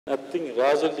Nothing.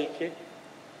 Raj DK.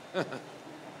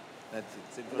 That's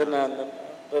it. Then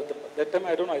that time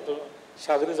I don't know. I thought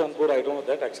Shagar is on board. I don't know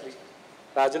that actually.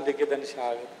 Rajan DK then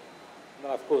Shagar.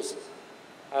 Then of course,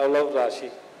 I love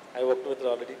Raashi. I worked with her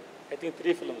already. I think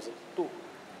 3 films, two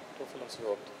films we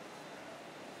worked.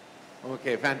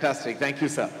 Okay, fantastic. Thank you,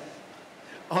 sir.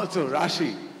 Also,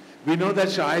 Raashi, we know that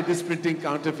Shahid is printing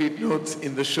counterfeit notes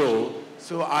in the show.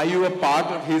 So are you a part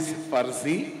of his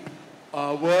Farzi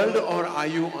world, or are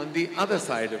you on the other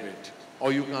side of it?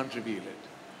 Or you can't reveal it?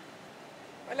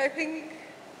 Well, I think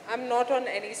I'm not on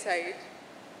any side.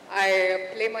 I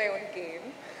play my own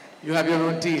game. You have your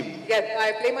own team? Yes,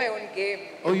 I play my own game.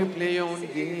 Oh, you play your own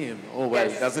game. Oh, well,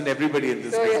 yes. Doesn't everybody in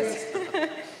this business? Yes.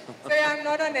 So yeah, I'm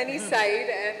not on any side,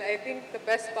 and I think the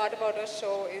best part about our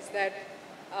show is that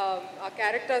our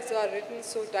characters are written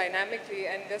so dynamically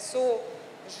and they're so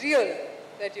real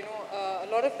that, you know, a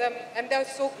lot of them, and they're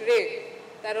so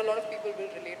great that a lot of people will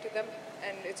relate to them,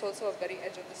 and it's also a very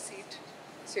edge of the seat,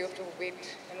 so you have to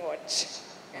wait and watch.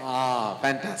 Yeah. Ah,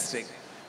 fantastic.